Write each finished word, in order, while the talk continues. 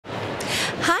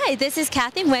Hi, this is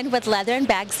Kathy Nguyen with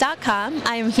leatherandbags.com.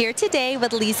 I am here today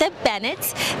with Lisa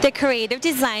Bennetts, the creative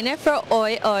designer for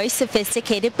OiOi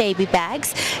sophisticated baby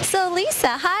bags. So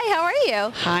Lisa, hi, how are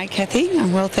you? Hi Kathy,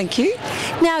 I'm well, thank you.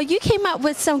 Now you came up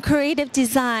with some creative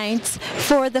designs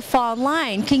for the fall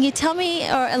line. Can you tell me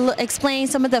or explain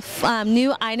some of the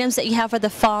new items that you have for the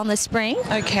fall and the spring?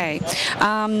 Okay,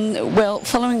 well,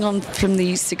 following on from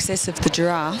the success of the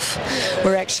giraffe,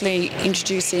 we're actually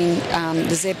introducing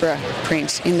the zebra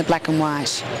print in the black and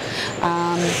white.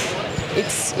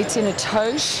 It's in a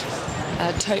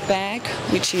tote bag,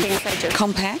 which is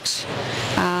compact.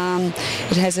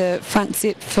 It has a front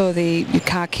zip for your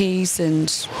car keys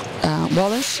and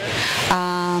wallet,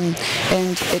 and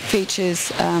it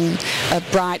features a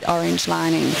bright orange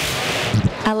lining.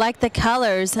 I like the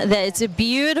colors. It's a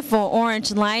beautiful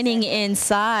orange lining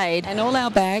inside. And all our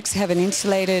bags have an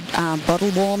insulated bottle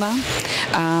warmer,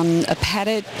 a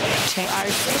padded check.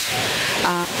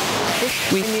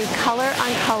 With new color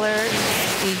on color,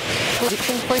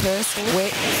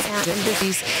 wet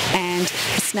and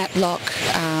a snap lock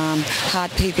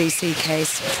hard PVC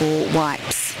case for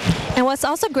wipes. And what's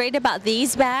also great about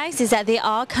these bags is that they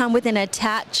all come with an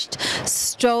attached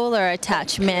stroller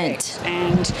attachment.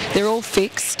 And they're all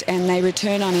fixed and they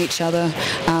return on each other,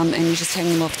 and you just hang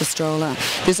them off the stroller.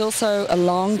 There's also a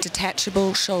long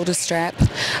detachable shoulder strap.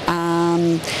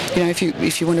 You know, if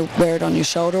you want to wear it on your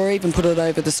shoulder or even put it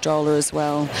over the stroller as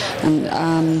well.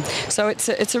 And so it's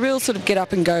a real sort of get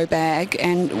up and go bag.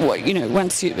 And you know,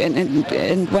 once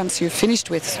you're finished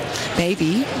with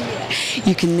baby,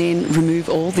 you can then remove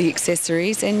all the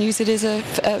accessories and use it as a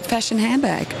fashion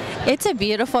handbag. It's a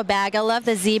beautiful bag. I love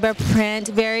the zebra print,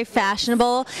 very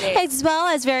fashionable, as well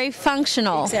as very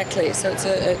functional. Exactly. So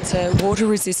it's a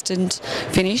water-resistant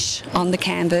finish on the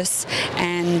canvas,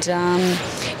 and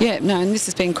yeah, no, and this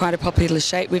has been quite a popular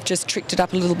shape. We've just tricked it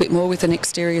up a little bit more with an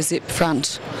exterior zip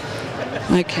front.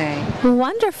 Okay.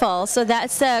 Wonderful. So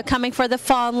that's coming for the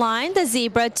fall line, the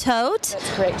zebra tote.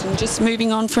 That's correct. And just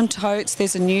moving on from totes,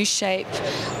 there's a new shape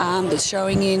that's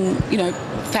showing in, you know,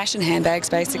 fashion handbags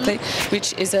basically,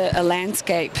 which is a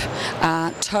landscape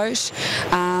tote.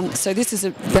 So this is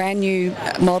a brand new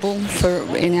model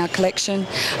in our collection.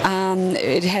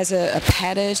 It has a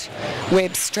padded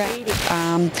web strap,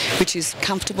 which is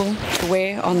comfortable to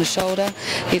wear on the shoulder.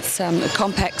 It's a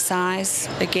compact size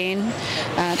again.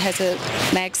 It has a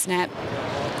mag snap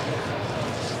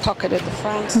pocket at the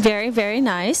front. Very, very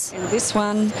nice. And this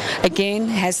one again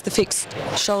has the fixed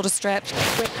shoulder straps,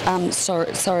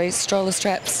 stroller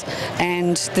straps,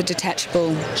 and the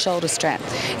detachable shoulder strap.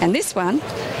 And this one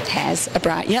has a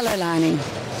bright yellow lining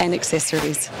and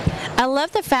accessories. I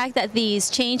love the fact that these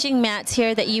changing mats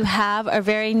here that you have are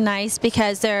very nice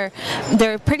because they're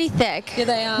pretty thick. Yeah,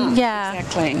 they are. Yeah,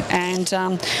 exactly. And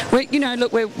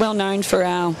we're well known for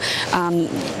our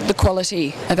the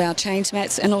quality of our change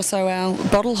mats and also our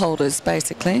bottle holders,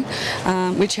 basically,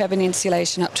 which have an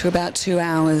insulation up to about 2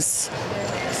 hours.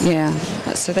 Yeah,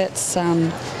 so that's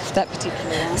that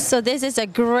particular one. So this is a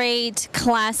great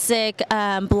classic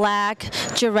black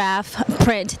giraffe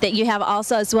print that you have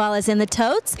also as well as in the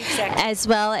totes, exactly, as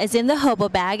well as in the hobo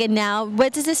bag. And now,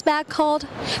 what is this bag called?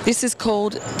 This is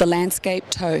called the landscape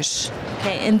tote.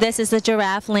 Okay, and this is the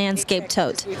giraffe landscape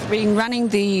tote. We've been running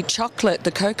the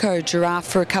cocoa giraffe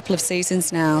for a couple of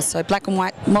seasons now. So black and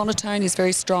white monotone is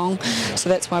very strong. So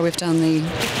that's why we've done the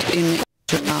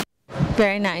giraffe.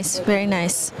 Very nice, very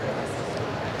nice.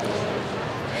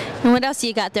 And what else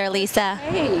you got there, Lisa?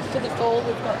 Hey, for the fall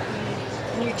we've got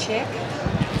the new check.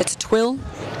 It's a twill.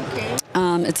 Okay.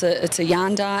 It's a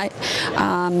yarn dye,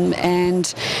 and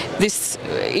this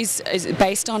is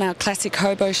based on our classic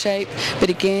hobo shape, but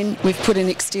again we've put an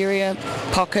exterior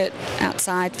pocket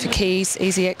outside for keys,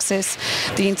 easy access,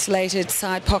 the insulated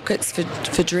side pockets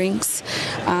for drinks,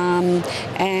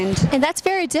 and that's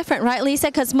very different, right, Lisa?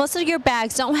 Because most of your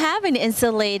bags don't have an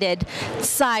insulated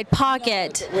side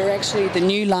pocket. No, we're actually the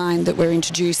new line that we're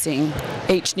introducing.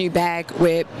 Each new bag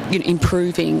we're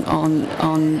improving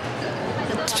on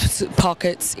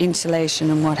pockets,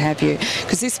 insulation and what have you,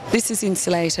 because this is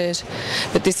insulated,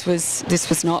 but this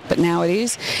was not, but now it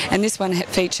is. And this one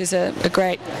features a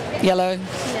great yellow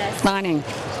lining,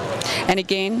 and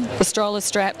again the stroller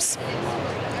straps,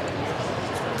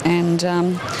 and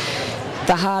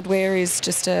the hardware is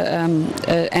just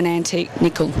an antique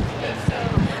nickel.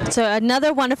 So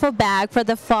another wonderful bag for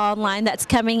the fall line that's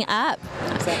coming up.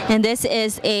 Exactly. And this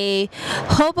is a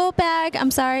hobo bag. I'm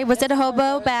sorry, was it a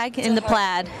hobo bag in the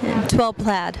plaid, twill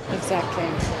plaid? Exactly.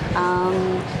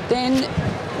 Then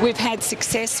we've had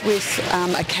success with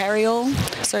a carry-all.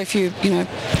 So if you know,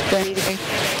 going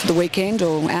for the weekend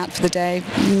or out for the day,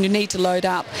 you need to load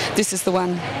up. This is the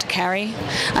one to carry.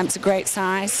 It's a great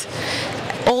size.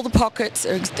 All the pockets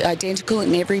are identical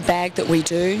in every bag that we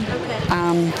do.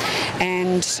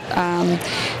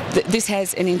 This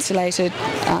has an insulated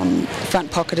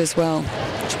front pocket as well,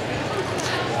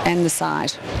 and the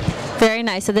side. Very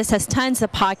nice. So this has tons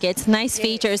of pockets, nice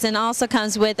features, and also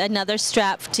comes with another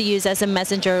strap to use as a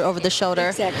messenger over the shoulder.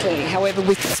 Exactly. However,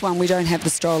 with this one we don't have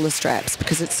the stroller straps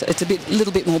because it's a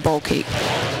little bit more bulky.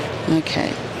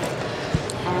 Okay.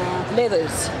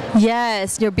 Leathers.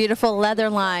 Yes, your beautiful leather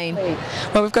line.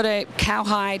 Well, we've got a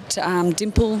cowhide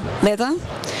dimple leather.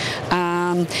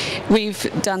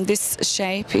 We've done this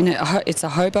shape it's a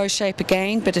hobo shape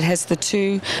again, but it has the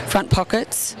two front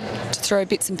pockets to throw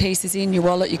bits and pieces in, your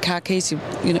wallet, your car keys,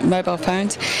 your mobile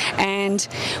phones, and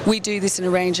we do this in a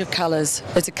range of colours.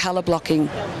 It's a colour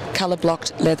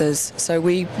blocked leathers. So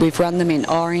we've run them in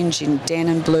orange, in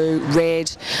denim blue,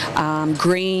 red,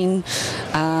 green,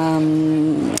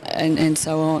 and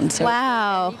so on. So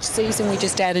wow. Each season we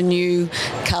just add a new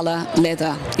colour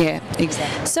leather. Yeah,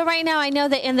 exactly. So right now I know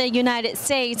that in the United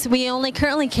States we only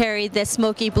currently carry the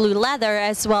smoky blue leather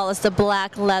as well as the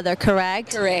black leather,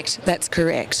 correct? Correct. That's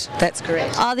correct. That's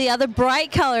correct. All the other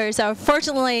bright colors are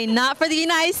fortunately not for the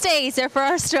United States, they're for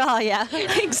Australia.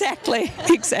 Exactly.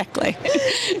 Exactly.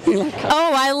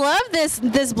 Oh, I love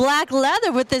this black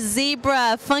leather with the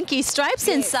zebra funky stripes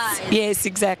inside. Yes,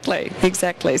 exactly.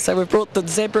 Exactly. So we've brought the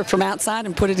zebra from outside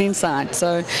and put it inside.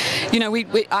 So, you know,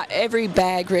 every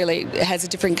bag really has a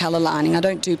different colour lining. I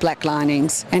don't do black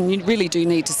linings, and you really do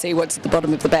need to see what's at the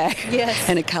bottom of the bag. Yes.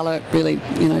 And a colour really,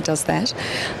 does that.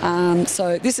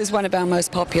 So this is one of our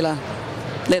most popular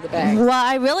leather bags. Well,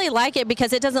 I really like it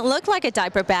because it doesn't look like a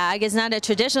diaper bag. It's not a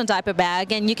traditional diaper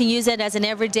bag, and you can use it as an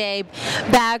everyday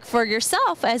bag for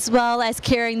yourself as well as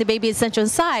carrying the baby essential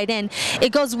inside. And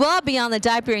it goes well beyond the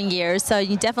diapering years, so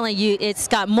you definitely it's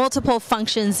got multiple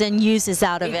functions and uses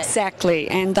out of it. Exactly,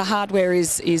 and the hardware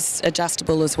is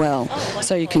adjustable as well,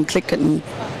 so you can click it and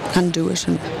undo it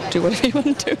and do whatever you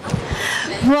want to do.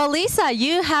 Well, Lisa,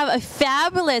 you have a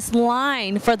fabulous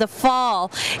line for the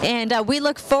fall, and we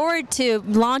look forward to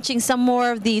launching some more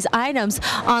of these items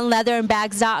on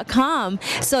leatherandbags.com.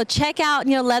 So check out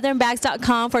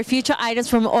leatherandbags.com for future items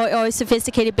from OiOi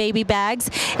Sophisticated Baby Bags,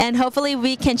 and hopefully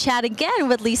we can chat again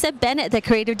with Lisa Bennett, the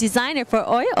creative designer for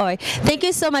OiOi. Thank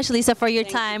you so much, Lisa, for your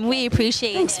time. We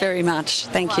appreciate it. Thanks very much.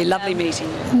 Thank you. Lovely meeting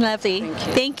you. Lovely.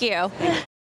 Thank you.